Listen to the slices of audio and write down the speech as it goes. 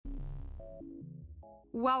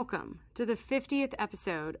Welcome to the 50th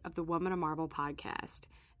episode of the Woman of Marvel podcast.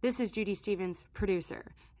 This is Judy Stevens,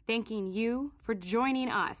 producer, thanking you for joining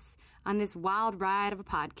us on this wild ride of a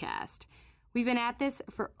podcast. We've been at this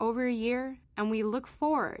for over a year, and we look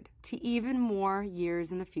forward to even more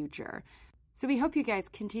years in the future. So we hope you guys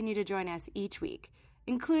continue to join us each week,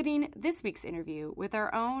 including this week's interview with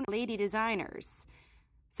our own lady designers.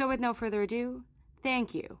 So with no further ado,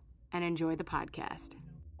 thank you, and enjoy the podcast.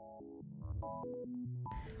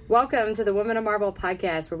 Welcome to the Women of Marvel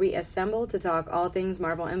podcast, where we assemble to talk all things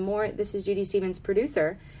Marvel and more. This is Judy Stevens,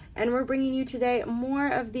 producer, and we're bringing you today more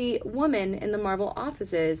of the woman in the Marvel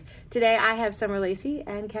offices. Today I have Summer Lacy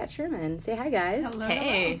and Kat Sherman. Say hi, guys. Hello.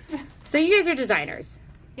 Hey. So you guys are designers.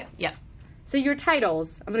 Yes. Yep. So your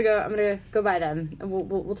titles, I'm gonna go by them, and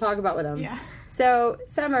we'll talk about with them. Yeah. So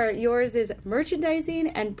Summer, yours is merchandising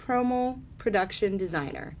and promo production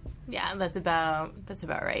designer. Yeah, that's about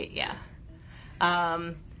right. Yeah.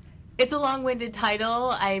 It's a long-winded title.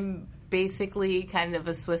 I'm basically kind of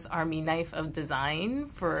a Swiss Army knife of design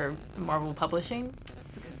for Marvel Publishing.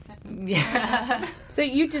 That's a good second. Yeah. So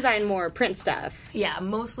you design more print stuff. Yeah,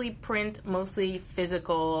 mostly print, mostly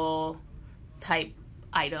physical type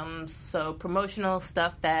items. So promotional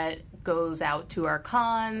stuff that goes out to our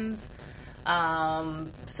cons.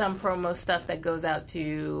 Some promo stuff that goes out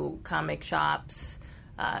to comic shops,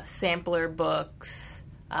 sampler books.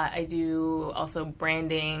 I do also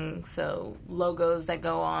branding, so logos that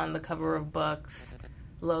go on the cover of books,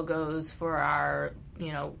 logos for our,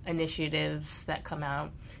 initiatives that come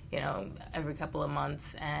out, every couple of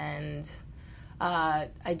months. And I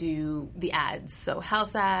do the ads, so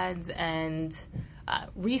house ads and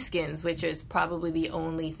reskins, which is probably the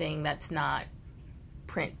only thing that's not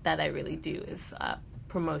print that I really do, is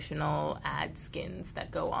promotional ad skins that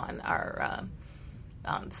go on our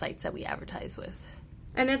sites that we advertise with.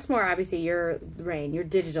 And that's more obviously your reign, your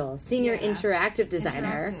digital, senior interactive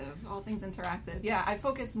designer. Interactive, all things interactive. Yeah, I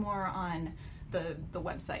focus more on the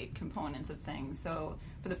website components of things. So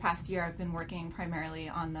for the past year, I've been working primarily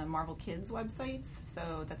on the Marvel Kids websites.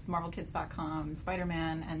 So that's marvelkids.com,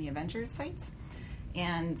 Spider-Man, and the Avengers sites.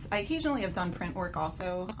 And I occasionally have done print work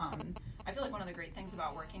also. I feel like one of the great things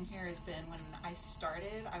about working here has been when I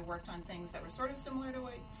started, I worked on things that were sort of similar to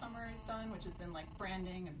what Summer has done, which has been like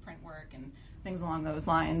branding and print work and things along those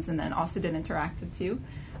lines, and then also did interactive too.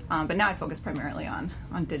 But now I focus primarily on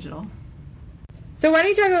digital. So why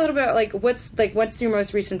don't you talk a little bit what's your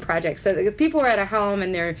most recent project? So if people are at a home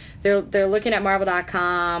and they're looking at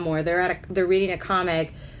Marvel.com or they're reading a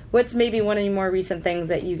comic, what's maybe one of the more recent things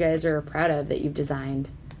that you guys are proud of that you've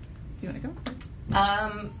designed? Do you want to go?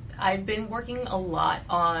 I've been working a lot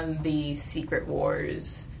on the Secret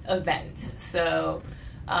Wars event. So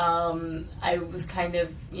I was kind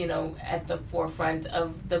of, at the forefront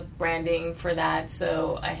of the branding for that.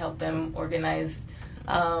 So I helped them organize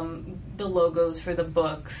the logos for the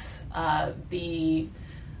books, keeping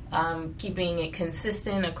it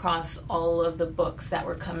consistent across all of the books that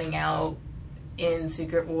were coming out in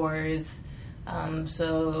Secret Wars.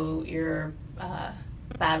 So your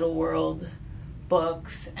Battle World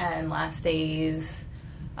books and Last Days,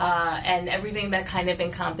 and everything that kind of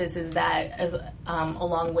encompasses that, as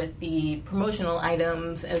along with the promotional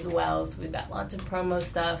items as well. So we've got lots of promo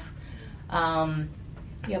stuff.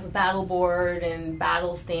 We have a battle board and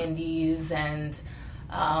battle standees and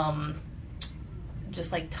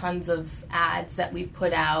just like tons of ads that we've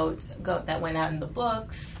put out that went out in the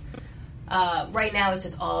books. Right now it's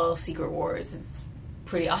just all Secret Wars. It's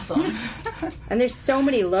pretty awesome. And there's so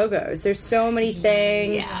many logos. There's so many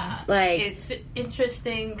things. Yeah. It's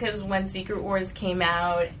interesting because when Secret Wars came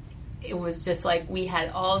out, it was just like we had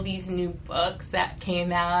all these new books that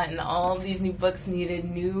came out, and all these new books needed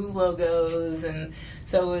new logos, and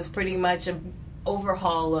so it was pretty much an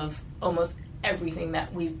overhaul of almost everything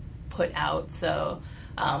that we've put out. So,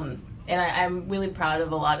 and I'm really proud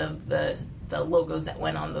of a lot of the logos that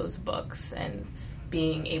went on those books, and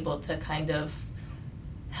being able to kind of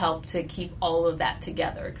help to keep all of that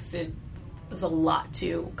together, because it was a lot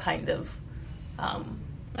to kind of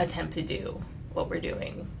attempt to do what we're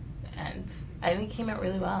doing, and I think it came out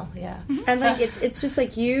really well. Yeah. And it's just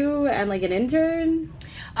like you and like an intern.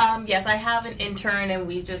 Yes, I have an intern, and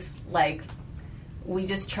we just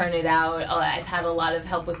churn it out. I've had a lot of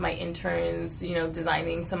help with my interns,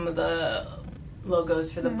 designing some of the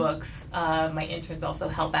logos for the books. My interns also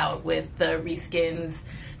help out with the reskins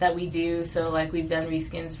that we do. So like we've done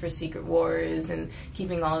reskins for Secret Wars and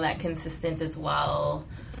keeping all of that consistent as well.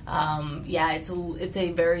 It's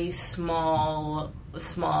a very small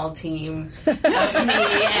team of me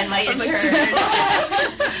and my intern.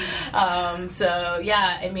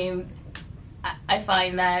 I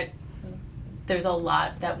find that there's a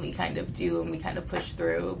lot that we kind of do and we kind of push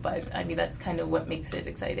through, but I mean, that's kind of what makes it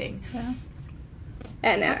exciting. Yeah.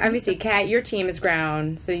 And obviously, Kat, your team has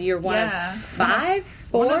grown, so you're one of 5,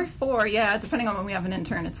 4? One of 4, yeah. Depending on when we have an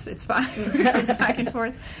intern, it's 5. It's back and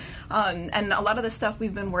forth. And a lot of the stuff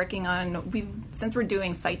we've been working on, since we're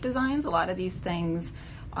doing site designs, a lot of these things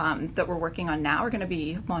that we're working on now are going to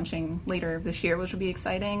be launching later this year, which will be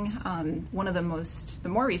exciting. One of the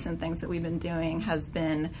more recent things that we've been doing has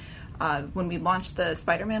been when we launched the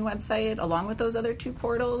Spider-Man website along with those other 2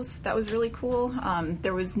 portals. That was really cool.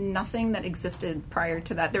 There was nothing that existed prior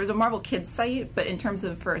to that. There was a Marvel Kids site, but in terms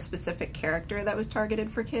of for a specific character that was targeted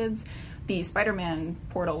for kids, the Spider-Man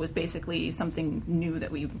portal was basically something new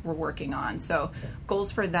that we were working on. So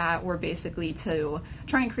goals for that were basically to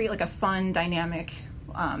try and create like a fun, dynamic,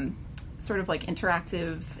 sort of like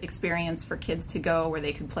interactive experience for kids to go where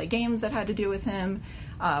they could play games that had to do with him,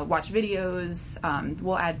 watch videos.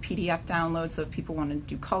 We'll add PDF downloads, so if people want to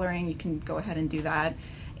do coloring, you can go ahead and do that.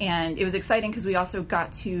 And it was exciting because we also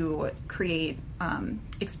got to create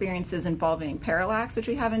experiences involving parallax, which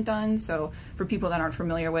we haven't done. So for people that aren't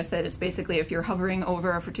familiar with it, it's basically if you're hovering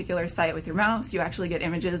over a particular site with your mouse, you actually get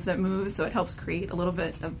images that move, so it helps create a little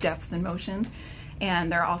bit of depth and motion.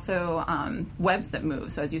 And there are also webs that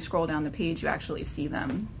move, so as you scroll down the page, you actually see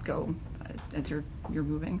them go as you're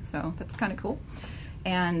moving, so that's kind of cool.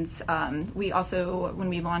 And we also, when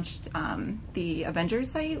we launched the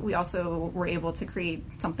Avengers site, we also were able to create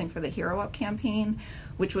something for the Hero Up campaign,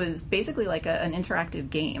 which was basically like an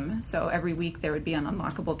interactive game. So every week there would be an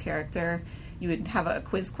unlockable character. You would have a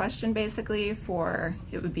quiz question basically for,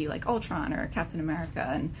 it would be like Ultron or Captain America,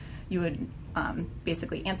 and you would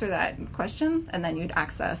basically answer that question, and then you'd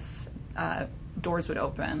access, doors would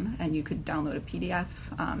open, and you could download a PDF,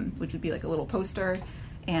 which would be like a little poster,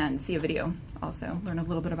 and see a video also, learn a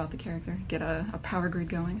little bit about the character, get a power grid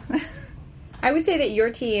going. I would say that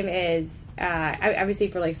your team is, obviously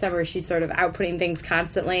for like Summer, she's sort of outputting things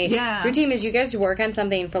constantly. Yeah. Your team is you guys work on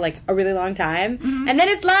something for like a really long time, and then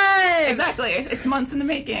it's live! Exactly. It's months in the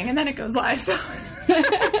making, and then it goes live, so...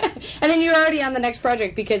 And then you're already on the next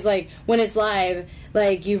project because, like, when it's live,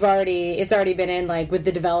 like, it's already been in, like, with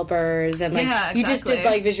the developers and, like, you just did,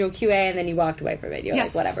 like, visual QA and then you walked away from it. You're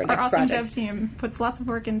like, whatever, next project. Our awesome dev team puts lots of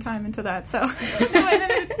work and time into that, so...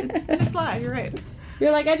 then it's live, you're right.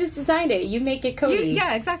 You're like, I just designed it. You make it Cody.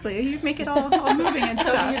 Yeah, exactly. You make it all moving and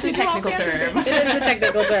stuff. It's a technical term. It is a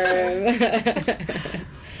technical term.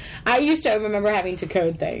 I used to remember having to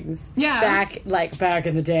code things. Yeah. Back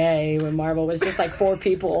in the day when Marvel was just like 4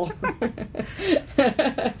 people.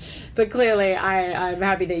 But clearly, I'm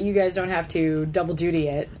happy that you guys don't have to double duty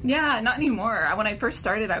it. Yeah, not anymore. When I first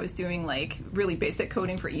started, I was doing like really basic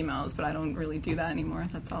coding for emails, but I don't really do that anymore.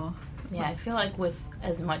 That's all. Yeah, I feel like with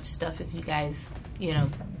as much stuff as you guys,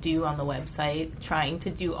 do on the website, trying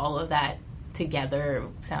to do all of that together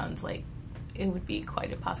sounds like it would be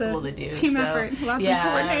quite impossible to do. Team effort, lots of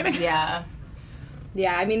coordinating. Yeah.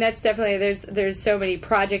 Yeah, I mean, that's definitely, there's so many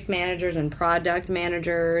project managers and product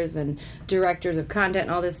managers and directors of content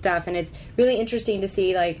and all this stuff, and it's really interesting to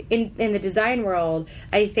see, like, in the design world,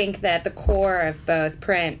 I think that the core of both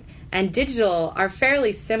print and digital are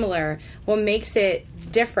fairly similar. What makes it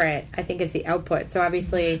different, I think, is the output. So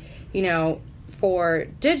obviously, for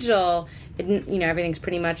digital, everything's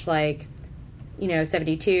pretty much like,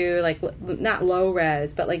 72, like, not low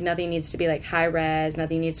res, but, like, nothing needs to be, like, high res,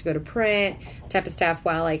 nothing needs to go to print type of stuff,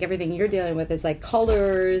 while, like, everything you're dealing with is, like,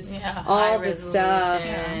 colors, all the stuff.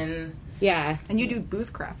 Yeah. And you do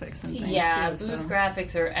booth graphics and things, too. Booth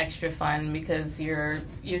graphics are extra fun because you're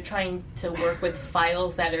trying to work with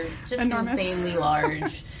files that are just enormous. Insanely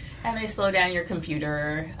large, and they slow down your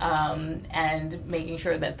computer, and making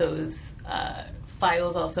sure that those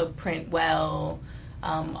files also print well.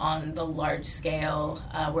 On the large scale,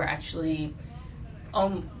 we're actually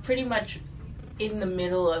pretty much in the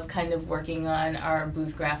middle of kind of working on our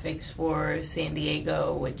booth graphics for San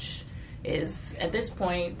Diego, which is at this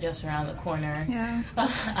point just around the corner. Yeah.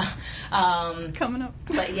 Coming up.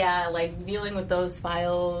 But yeah, like dealing with those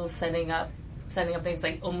files, setting up things,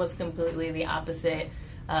 like almost completely the opposite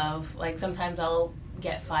of, like, sometimes I'll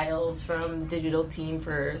get files from digital team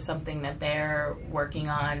for something that they're working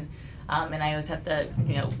on. And I always have to,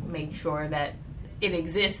 make sure that it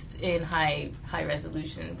exists in high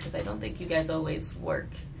resolution, because I don't think you guys always work.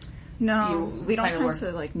 No, we don't tend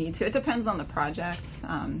to need to. It depends on the project.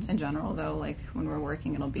 In general, though, like when we're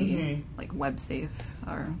working, it'll be like web safe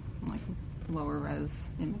or like lower res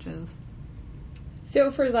images.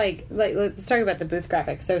 So for like let's talk about the booth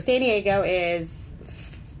graphics. So San Diego is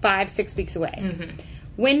 5-6 weeks away.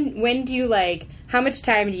 when do you, like, how much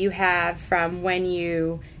time do you have from when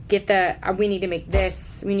you get we need to make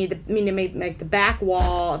this, we need to make, like, the back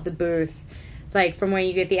wall of the booth, like, from when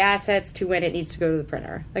you get the assets to when it needs to go to the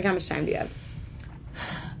printer? Like, how much time do you have?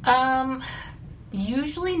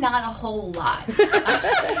 Usually not a whole lot.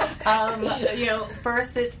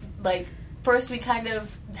 First we kind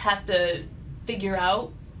of have to figure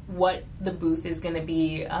out what the booth is going to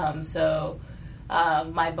be. So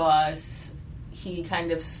my boss, he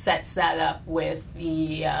kind of sets that up with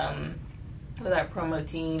with our promo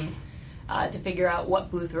team to figure out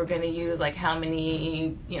what booth we're going to use, like how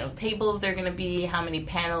many tables they're going to be, how many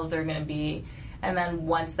panels they're going to be, and then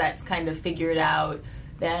once that's kind of figured out,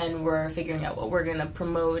 then we're figuring out what we're going to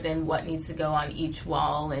promote and what needs to go on each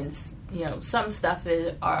wall. And some stuff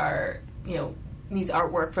needs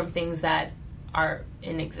artwork from things that are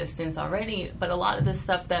in existence already, but a lot of the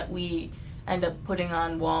stuff that we end up putting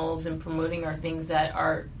on walls and promoting are things that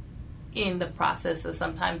are in the process. So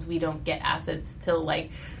sometimes we don't get assets till the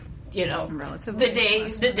day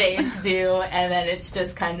it's due, and then it's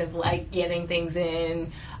just kind of like getting things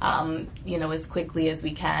in as quickly as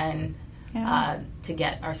we can to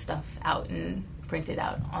get our stuff out and printed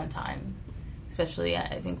out on time. Especially,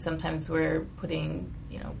 I think sometimes we're putting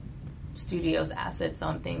studios assets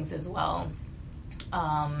on things as well,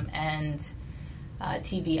 and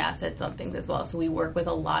TV assets on things as well. So we work with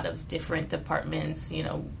a lot of different departments.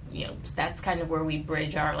 That's kind of where we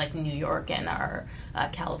bridge our like New York and our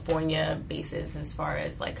California bases as far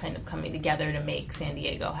as like kind of coming together to make San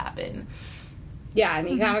Diego happen. Yeah, I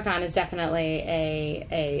mean, Comic-Con is definitely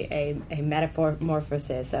a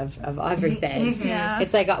metamorphosis of everything. Yeah.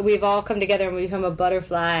 It's like we've all come together and we become a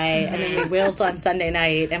butterfly, and then we wilt on Sunday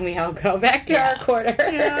night, and we all go back to our quarter.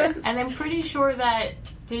 Yes. And I'm pretty sure that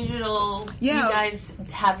digital, you guys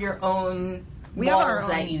have your own walls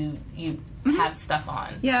that you have stuff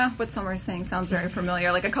on. Yeah, what Summer's saying sounds very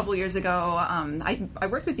familiar. Like a couple years ago, I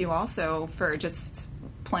worked with you also for just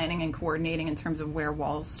planning and coordinating in terms of where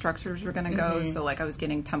wall structures were going to go. So like I was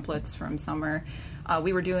getting templates from Summer.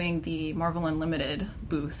 We were doing the Marvel Unlimited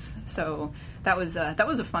booth, so that was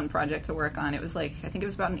a fun project to work on. It was like, I think it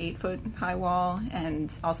was about an 8-foot high wall, and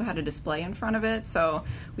also had a display in front of it. So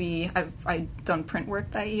I'd done print work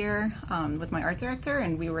that year with my art director,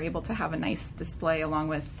 and we were able to have a nice display along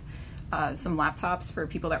with some laptops for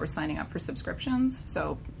people that were signing up for subscriptions.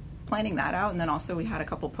 So planning that out, and then also we had a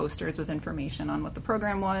couple posters with information on what the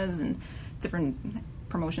program was and different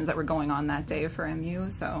promotions that were going on that day for MU.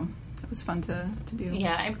 So it was fun to do.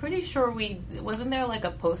 Yeah, I'm pretty sure wasn't there like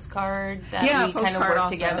a postcard that we kind of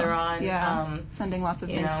worked together on? Yeah, sending lots of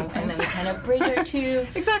things to print. And then we kind of bridge our two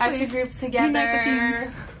groups together. Unite the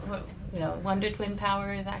teams. Wonder Twin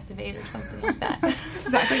powers activate or something like that.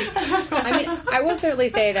 Exactly. I mean, I will certainly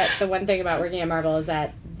say that the one thing about working at Marvel is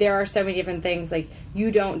that there are so many different things. Like, you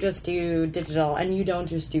don't just do digital and you don't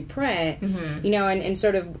just do print, and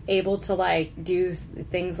sort of able to like do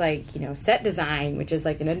things like, set design, which is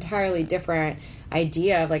like an entirely different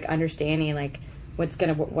idea of like understanding like how it's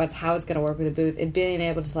gonna work with a booth, and being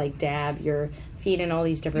able to like dab your feet in all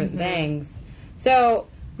these different things. So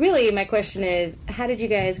really, my question is, how did you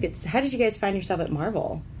guys find yourself at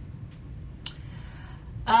Marvel?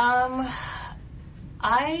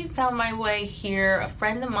 I found my way here. A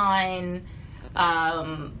friend of mine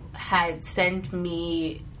had sent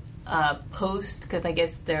me a post, because I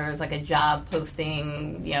guess there was like a job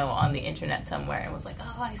posting, on the internet somewhere, and was like,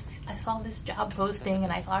 oh, I saw this job posting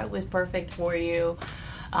and I thought it was perfect for you.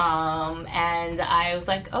 And I was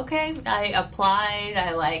like, okay. I applied.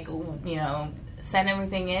 I sent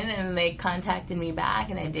everything in, and they contacted me back,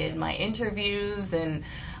 and I did my interviews, and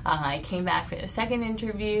I came back for the second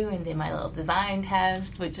interview and did my little design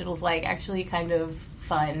test, which it was like actually kind of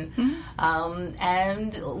fun.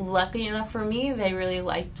 And lucky enough for me, they really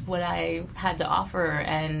liked what I had to offer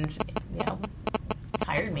and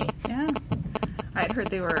hired me. Yeah, I had heard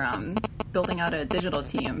they were building out a digital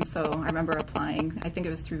team, so I remember applying. I think it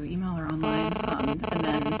was through email or online, and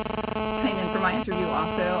then came in for my interview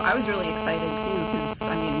also. I was really excited too, because it's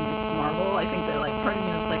Marvel. I think that like part of me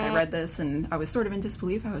was like, I read this and I was sort of in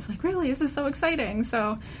disbelief. I was like, really, this is so exciting.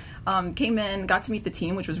 So came in, got to meet the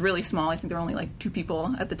team, which was really small. I think there were only like 2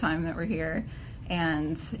 people at the time that were here.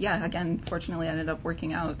 And yeah, again, fortunately, I ended up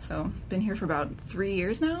working out. So been here for about 3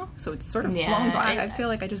 years now. So it's sort of flown by. I feel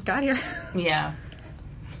like I just got here. Yeah.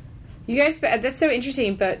 You guys, that's so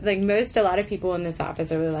interesting, but like a lot of people in this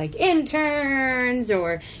office are like interns,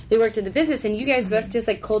 or they worked in the business, and you guys both just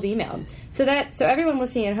like cold emailed. So everyone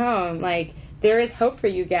listening at home, like, there is hope for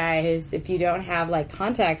you guys if you don't have like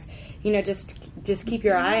contacts. Just just keep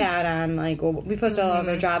your eye out on, like, well, we post all of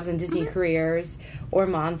our jobs in Disney Careers or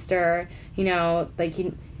Monster. You know, like,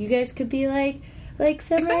 you guys could be like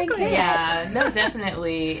Summer and Kat. Yeah, no,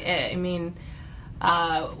 definitely. I mean,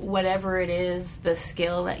 whatever it is, the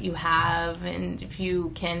skill that you have, and if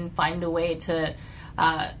you can find a way to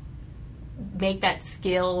make that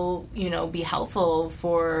skill, you know, be helpful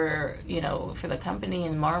for, you know, for the company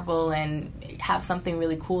and Marvel, and have something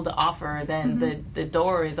really cool to offer, then the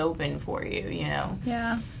door is open for you, you know?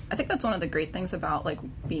 Yeah. I think that's one of the great things about, like,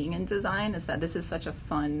 being in design is that this is such a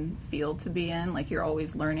fun field to be in. Like, you're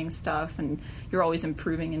always learning stuff and you're always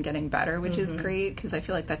improving and getting better, which is great, because I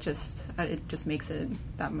feel like that just makes it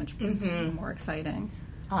that much more exciting.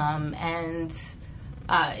 And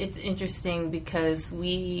it's interesting because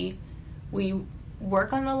we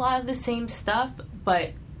work on a lot of the same stuff,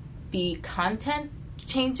 but the content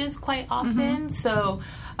changes quite often. So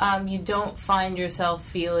you don't find yourself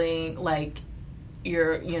feeling like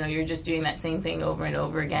you're just doing that same thing over and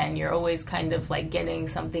over again. You're always kind of like getting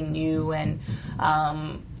something new and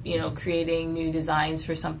you know, creating new designs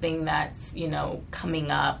for something that's, you know, coming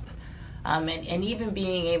up, and even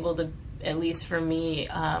being able to, at least for me,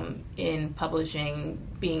 in publishing,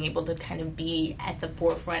 being able to kind of be at the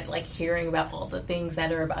forefront, like hearing about all the things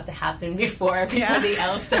that are about to happen before everybody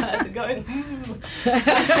else does, and going, all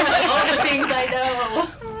the things I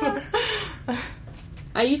know.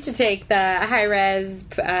 I used to take the high-res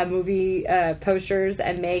movie posters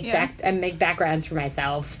and make backgrounds for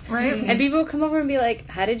myself. Right. And people would come over and be like,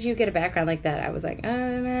 "How did you get a background like that?" I was like, Put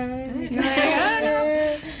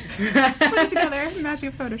it together, magic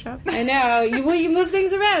of Photoshop. I know. You move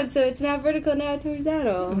things around, so it's now vertical, now it's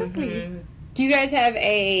horizontal. Do you guys have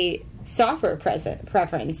a software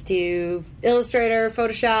preference? Do you Illustrator,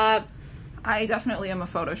 Photoshop? I definitely am a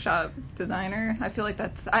Photoshop designer. I feel like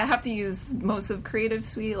I have to use most of Creative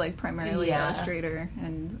Suite, like primarily Illustrator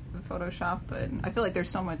and Photoshop, but I feel like there's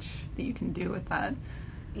so much that you can do with that.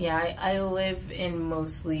 Yeah, I live in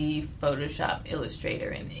mostly Photoshop, Illustrator,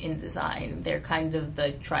 and InDesign. They're kind of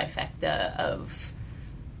the trifecta of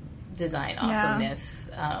design awesomeness.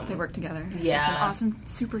 They work together. Yeah. It's an awesome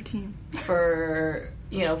super team. For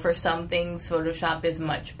some things, Photoshop is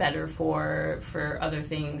much better for other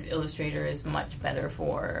things, Illustrator is much better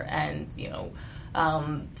for, and, you know,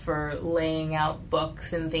 for laying out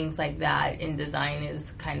books and things like that, InDesign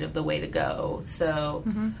is kind of the way to go. So,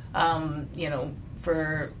 you know,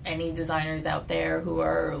 for any designers out there who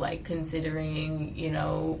are, like, considering, you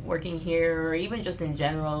know, working here, or even just in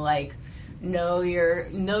general, like, know your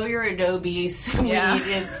Adobe suite. Yeah.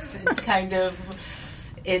 It's kind of,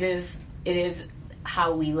 it is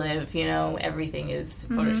how we live, you know. Everything is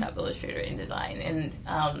Photoshop, Illustrator, InDesign. And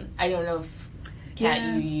I don't know if,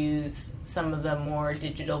 Kat, you use some of the more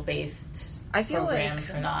digital-based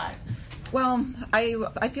programs or not. Well,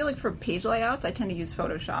 I feel like for page layouts, I tend to use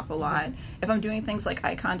Photoshop a lot. If I'm doing things like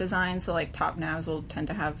icon design, so like top navs will tend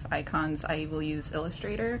to have icons, I will use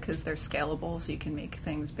Illustrator because they're scalable, so you can make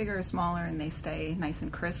things bigger or smaller and they stay nice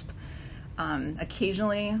and crisp.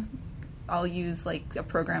 Occasionally, I'll use like a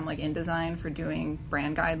program like InDesign for doing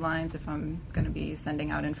brand guidelines if I'm going to be sending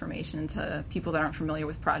out information to people that aren't familiar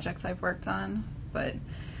with projects I've worked on. But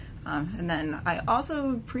and then I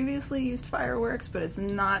also previously used Fireworks, but it's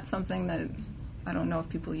not something that, I don't know if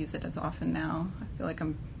people use it as often now. I feel like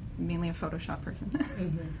I'm mainly a Photoshop person.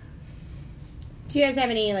 Do you guys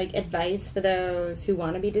have any, like, advice for those who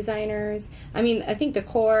want to be designers? I mean, I think the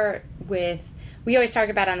core we always talk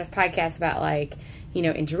about on this podcast about, like, you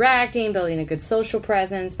know, interacting, building a good social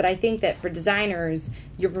presence, but I think that for designers,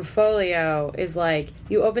 your portfolio is like,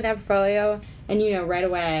 you open that portfolio and you know right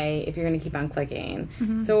away if you're going to keep on clicking.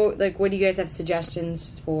 So, like, what do you guys have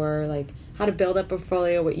suggestions for, like, how to build up a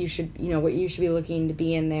portfolio, what you should be looking to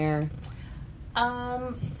be in there?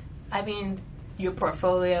 I mean, your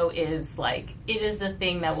portfolio is, like, it is the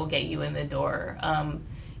thing that will get you in the door.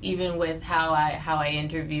 Even with how I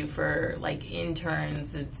interview for, like,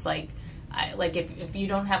 interns, it's like, if you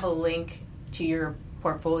don't have a link to your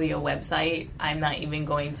portfolio website, I'm not even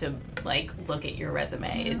going to, like, look at your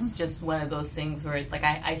resume. It's just one of those things where it's like,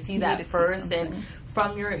 I see that first, and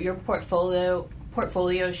from your portfolio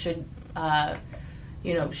should,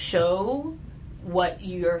 you know, show what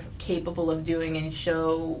you're capable of doing and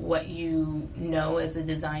show what you know as a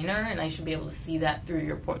designer, and I should be able to see that through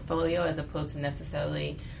your portfolio as opposed to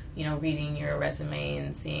necessarily, you know, reading your resume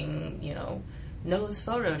and seeing, you know, knows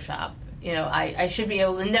Photoshop. You know, I should be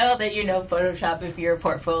able to know that you know Photoshop if your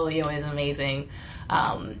portfolio is amazing.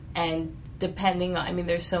 And depending on, I mean,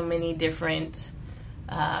 there's so many different,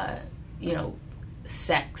 you know,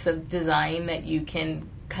 sects of design that you can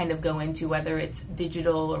kind of go into, whether it's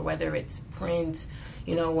digital or whether it's print,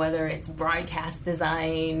 whether it's broadcast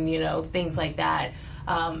design, things like that.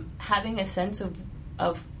 Having a sense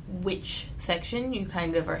of which section you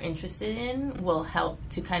kind of are interested in will help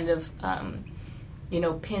to kind of,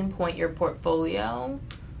 pinpoint your portfolio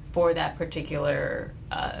for that particular,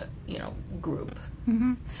 group.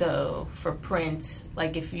 Mm-hmm. So for print,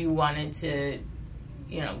 like if you wanted to,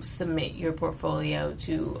 submit your portfolio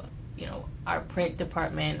to, our print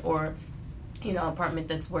department or, a department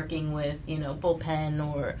that's working with,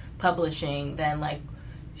 bullpen or publishing, then like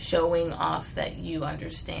showing off that you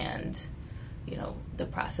understand, the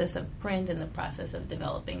process of print and the process of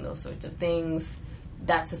developing those sorts of things.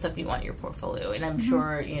 That's the stuff you want in your portfolio. And I'm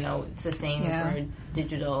sure, it's the same for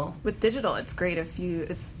digital. With digital, it's great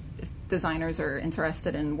if designers are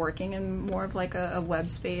interested in working in more of like a web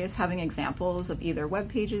space, having examples of either web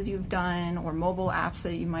pages you've done or mobile apps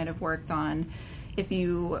that you might have worked on. If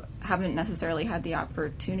you haven't necessarily had the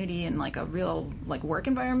opportunity in like a real like work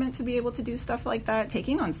environment to be able to do stuff like that,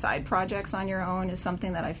 taking on side projects on your own is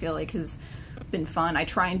something that I feel like has been fun. I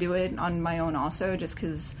try and do it on my own also, just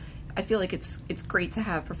because I feel like it's great to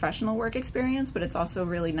have professional work experience, but it's also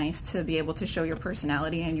really nice to be able to show your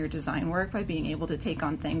personality and your design work by being able to take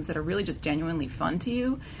on things that are really just genuinely fun to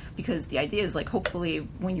you. Because the idea is like, hopefully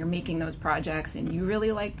when you're making those projects and you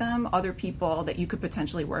really like them, other people that you could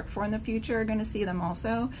potentially work for in the future are going to see them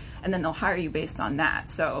also, and then they'll hire you based on that.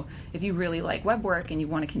 So if you really like web work and you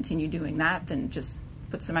want to continue doing that, then just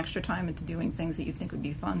put some extra time into doing things that you think would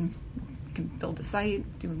be fun. You can build a site,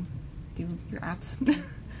 do your apps.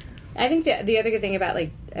 I think the other good thing about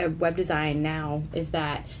like web design now is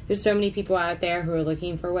that there's so many people out there who are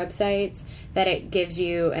looking for websites that it gives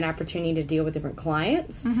you an opportunity to deal with different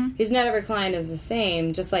clients. Because not every client is the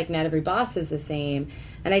same, just like not every boss is the same.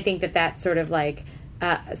 And I think that that's sort of like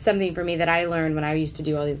something for me that I learned when I used to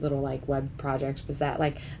do all these little like web projects, was that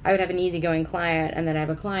like I would have an easygoing client and then I have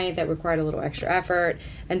a client that required a little extra effort.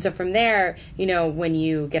 And so from there, when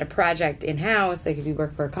you get a project in-house, like if you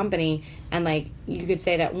work for a company, and like you could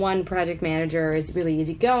say that one project manager is really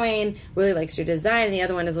easygoing, really likes your design, and the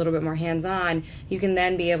other one is a little bit more hands-on, you can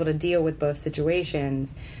then be able to deal with both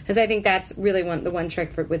situations. Because I think that's really the one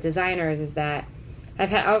trick with designers is that I've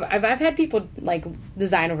had people like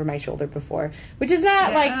design over my shoulder before, which is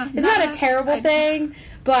not it's not a terrible thing,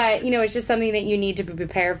 but it's just something that you need to be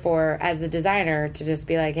prepared for as a designer, to just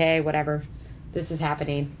be like, hey, whatever, this is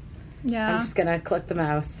happening. Yeah, I'm just gonna click the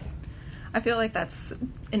mouse. I feel like that's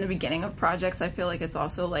in the beginning of projects. I feel like it's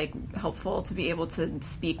also like helpful to be able to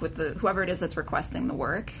speak with whoever it is that's requesting the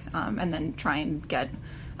work, and then try and get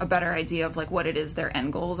a better idea of like what it is their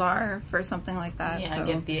end goals are for something like that. Yeah, so.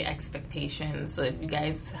 Get the expectations. So if you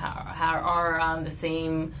guys are on the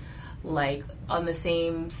same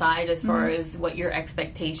side as far as what your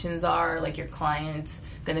expectations are, like your client's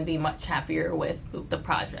going to be much happier with the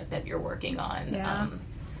project that you're working on. Yeah.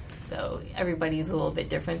 So everybody's a little bit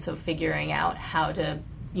different. So figuring out how to,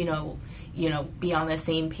 be on the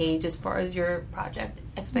same page as far as your project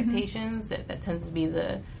expectations, that tends to be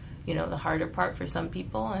the harder part for some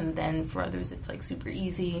people, and then for others it's like super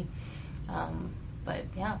easy. But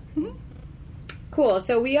yeah. Cool.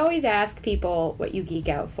 So we always ask people what you geek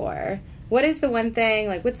out for. What is the one thing,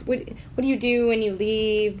 like what do you do when you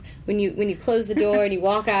leave, when you close the door and you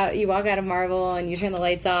walk out of Marvel and you turn the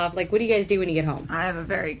lights off? Like, what do you guys do when you get home? I have a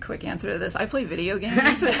very quick answer to this. I play video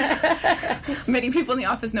games. Many people in the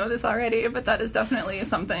office know this already, but that is definitely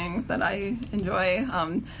something that I enjoy.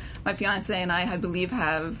 My fiance and I believe,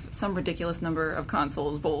 have some ridiculous number of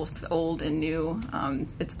consoles, both old and new.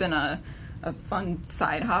 It's been a fun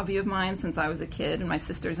side hobby of mine since I was a kid, and my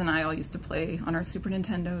sisters and I all used to play on our Super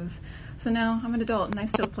Nintendos. So now I'm an adult and I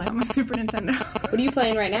still play on my Super Nintendo. What are you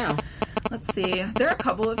playing right now? Let's see. There are a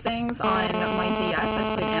couple of things on my DS.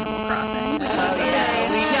 I played Animal Crossing. Oh,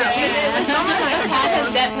 yeah. Someone like that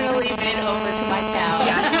has definitely been over to my town.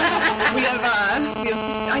 Yes. We have, I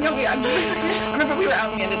remember we were out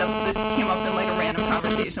and we ended up, this came up in like a random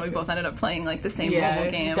conversation. We both ended up playing like the same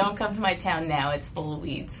mobile game. Don't come to my town now. It's full of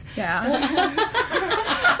weeds. Yeah.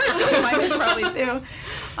 Mine is probably too.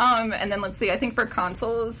 And then let's see. I think for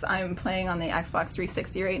consoles, I'm playing on the Xbox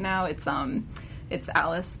 360 right now. It's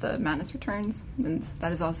Alice, the Madness Returns, and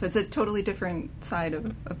that is also, it's a totally different side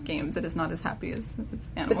of games. It is not as happy as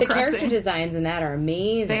Animal Crossing. But the character designs in that are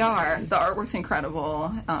amazing. They are. The artwork's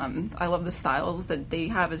incredible. I love the styles that they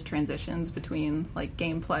have as transitions between like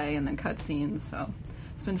gameplay and then cutscenes. So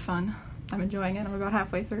it's been fun. I'm enjoying it. I'm about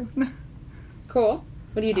halfway through. Cool.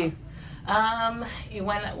 What do you do?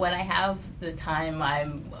 When I have the time,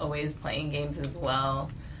 I'm always playing games as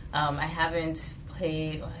well. I haven't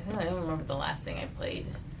played. I don't remember the last thing I played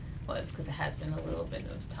was, because it has been a little bit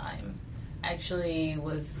of time. Actually,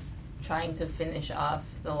 was trying to finish off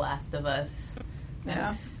The Last of Us. Yeah.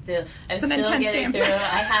 I'm still intense getting game. through.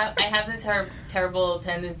 I have this terrible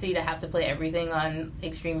tendency to have to play everything on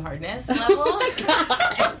extreme hardness level.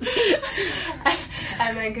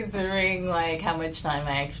 And then considering like how much time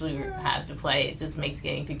I actually have to play, it just makes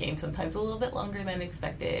getting through games sometimes a little bit longer than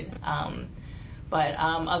expected. But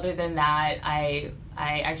other than that, I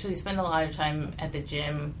actually spend a lot of time at the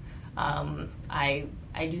gym. I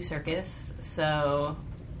do circus, so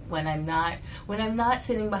when I'm not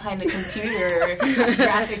sitting behind a computer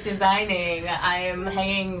graphic designing, I am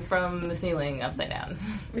hanging from the ceiling upside down.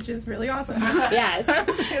 Which is really awesome. Yes.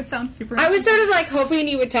 It sounds super I was sort of like hoping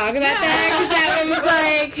you would talk about that, because that was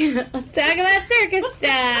like, let's talk about circus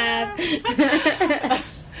stuff.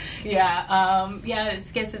 Yeah, I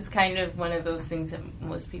guess it's kind of one of those things that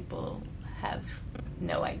most people have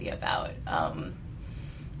no idea about.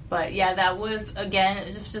 But yeah, that was, again,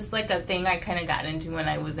 it was just like a thing I kind of got into when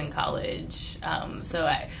I was in college. So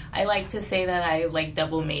I like to say that I like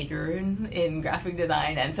double majored in graphic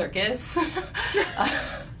design and circus.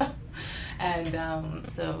 And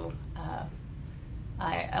so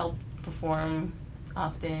I'll perform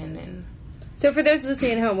often. And So for those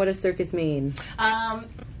listening at home, what does circus mean?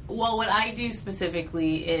 well, what I do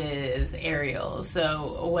specifically is aerials.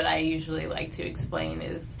 So what I usually like to explain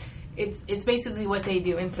is it's basically what they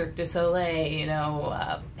do in Cirque du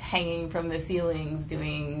Soleil, hanging from the ceilings,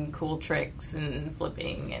 doing cool tricks and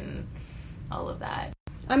flipping and all of that.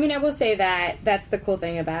 I mean, I will say that that's the cool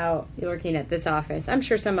thing about working at this office. I'm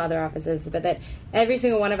sure some other offices, but that every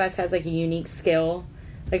single one of us has like a unique skill.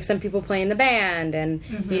 Like some people play in the band, and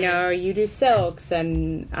you do silks,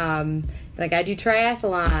 and like I do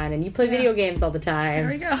triathlon, and you play video games all the time.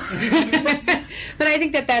 There we go. But I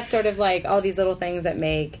think that that's sort of like all these little things that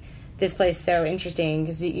make this place so interesting,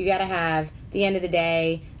 because you got to have, at the end of the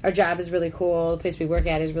day, our job is really cool, the place we work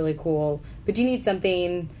at is really cool, but you need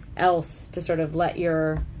something else to sort of let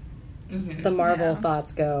the Marvel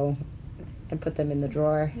thoughts go and put them in the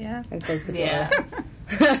drawer and close the door. Yeah.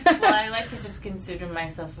 Well, I like to just consider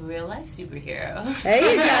myself a real-life superhero. There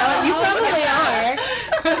you go. You probably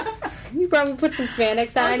are. You probably put some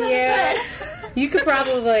spandex on you. You could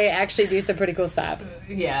probably actually do some pretty cool stuff.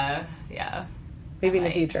 Yeah. Maybe in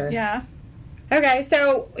the future. Yeah. Okay,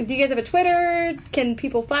 so do you guys have a Twitter? Can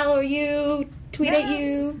people follow you, tweet at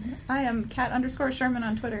you? I am cat_Sherman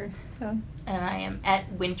on Twitter. So. And I am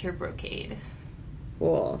at Winter Brocade.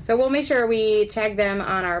 Cool. So we'll make sure we tag them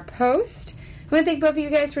on our post. I want to thank both of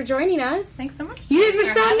you guys for joining us. Thanks so much. You guys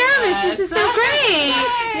were so nervous. This is so great.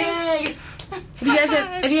 Yay!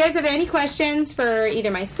 If you guys have any questions for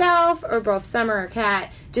either myself or both Summer or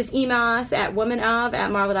Kat, just email us at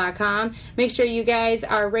womanof@marvel.com. Make sure you guys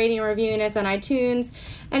are rating and reviewing us on iTunes.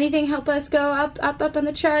 Anything help us go up on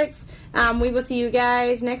the charts. We will see you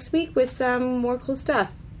guys next week with some more cool stuff.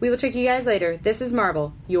 We will check you guys later. This is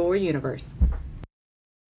Marvel, your universe.